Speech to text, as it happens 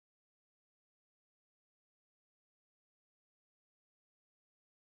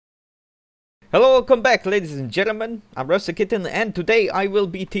Hello, welcome back ladies and gentlemen, I'm rastakitten and today I will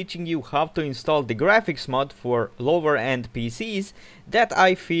be teaching you how to install the graphics mod for lower end PCs that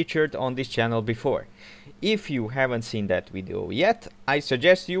I featured on this channel before. If you haven't seen that video yet, I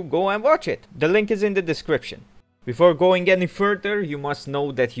suggest you go and watch it. The link is in the description. Before going any further, you must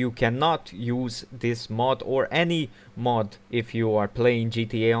know that you cannot use this mod or any mod if you are playing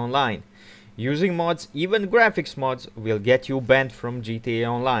GTA Online. Using mods, even graphics mods, will get you banned from GTA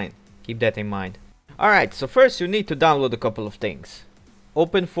Online. Keep that in mind. Alright, so first you need to download a couple of things.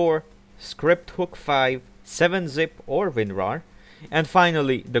 Open4, Scripthook 5, 7-zip or WinRAR, and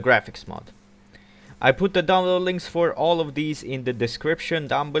finally the graphics mod. I put the download links for all of these in the description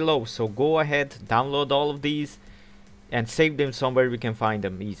down below, so go ahead, download all of these and save them somewhere we can find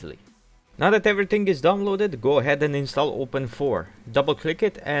them easily. Now that everything is downloaded, go ahead and install Open4. Double click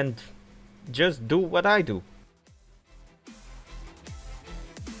it and just do what I do.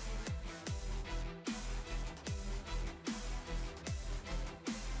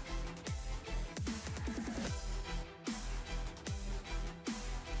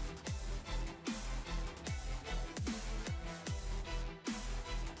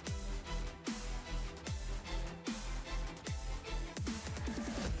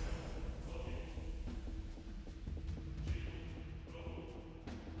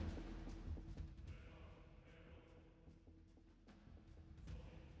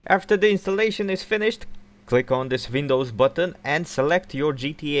 After the installation is finished, click on this Windows button and select your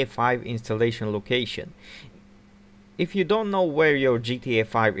GTA 5 installation location. If you don't know where your GTA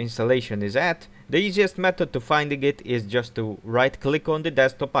 5 installation is at, the easiest method to finding it is just to right click on the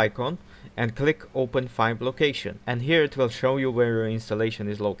desktop icon and click Open 5 Location, and here it will show you where your installation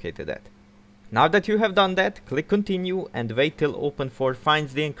is located at. Now that you have done that, click Continue and wait till Open4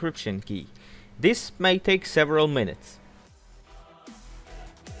 finds the encryption key. This may take several minutes.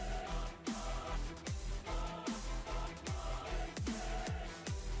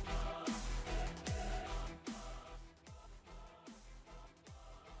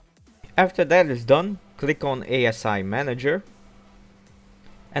 After that is done, click on ASI Manager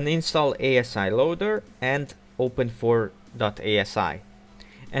and install ASI Loader and open4.asi.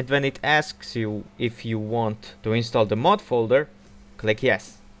 And when it asks you if you want to install the mod folder, click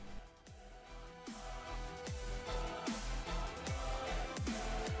yes.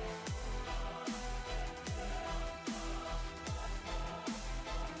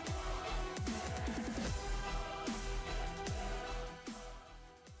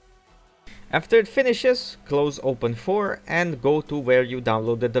 After it finishes, close Open4 and go to where you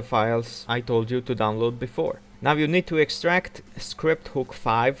downloaded the files I told you to download before. Now you need to extract Scripthook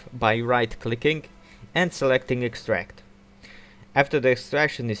 5 by right clicking and selecting extract. After the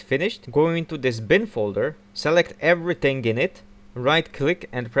extraction is finished, go into this bin folder, select everything in it, right click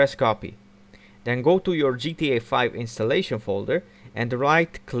and press copy. Then go to your GTA 5 installation folder and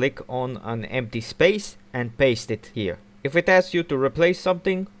right click on an empty space and paste it here. If it asks you to replace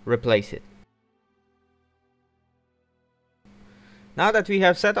something, replace it. Now that we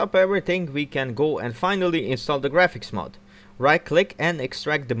have set up everything, we can go and finally install the graphics mod. Right click and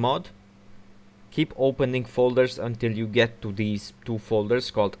extract the mod. Keep opening folders until you get to these two folders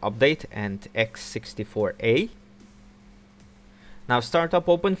called Update and X64A. Now start up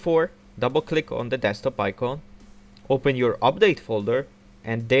Open4, double click on the desktop icon, open your Update folder,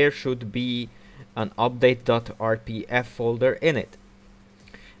 and there should be an update.rpf folder in it.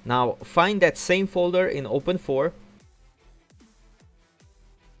 Now find that same folder in Open4.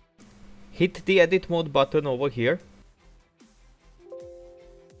 Hit the edit mode button over here,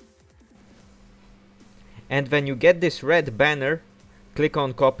 and when you get this red banner, click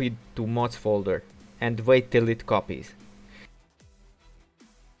on copy to mods folder and wait till it copies.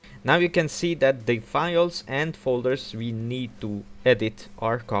 Now you can see that the files and folders we need to edit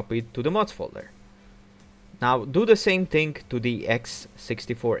are copied to the mods folder. Now do the same thing to the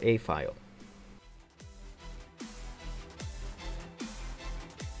X64A file.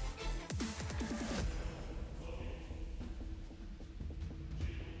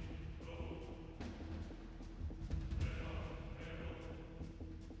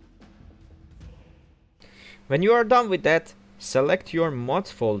 When you are done with that, select your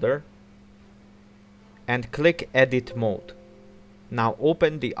mods folder and click edit mode. Now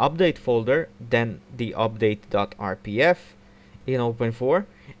open the update folder, then the update.rpf in Open4,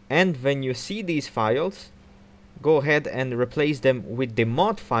 and when you see these files, go ahead and replace them with the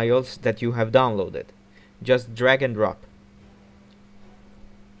mod files that you have downloaded. Just drag and drop.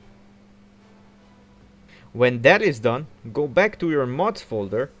 When that is done, go back to your mods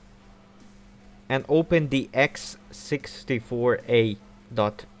folder and open the X64A.rpf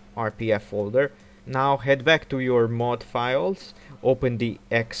RPF folder. Now head back to your mod files, open the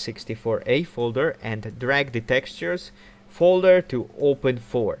x64A folder and drag the textures folder to open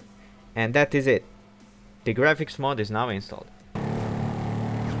 4. And that is it. The graphics mod is now installed.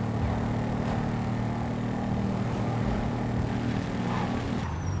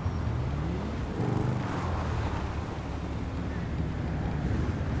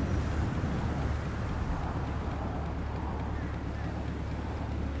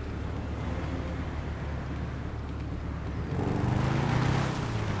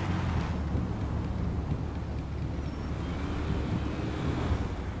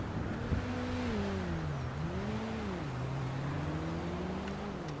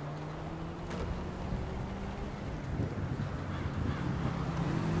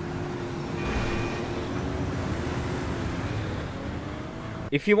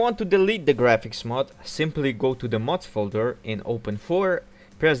 If you want to delete the graphics mod, simply go to the mods folder in Open 4,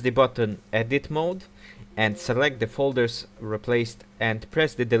 press the button Edit Mode, and select the folders replaced and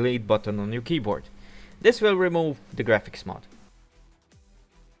press the delete button on your keyboard. This will remove the graphics mod.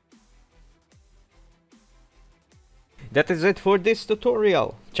 That is it for this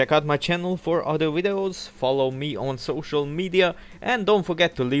tutorial. Check out my channel for other videos, follow me on social media, and don't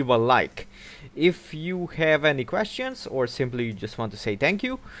forget to leave a like. If you have any questions or simply just want to say thank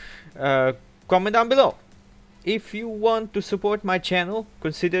you, comment down below. If you want to support my channel,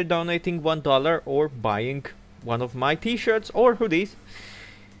 consider donating $1 or buying one of my t-shirts or hoodies.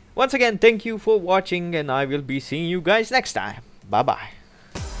 Once again, thank you for watching and I will be seeing you guys next time. Bye bye.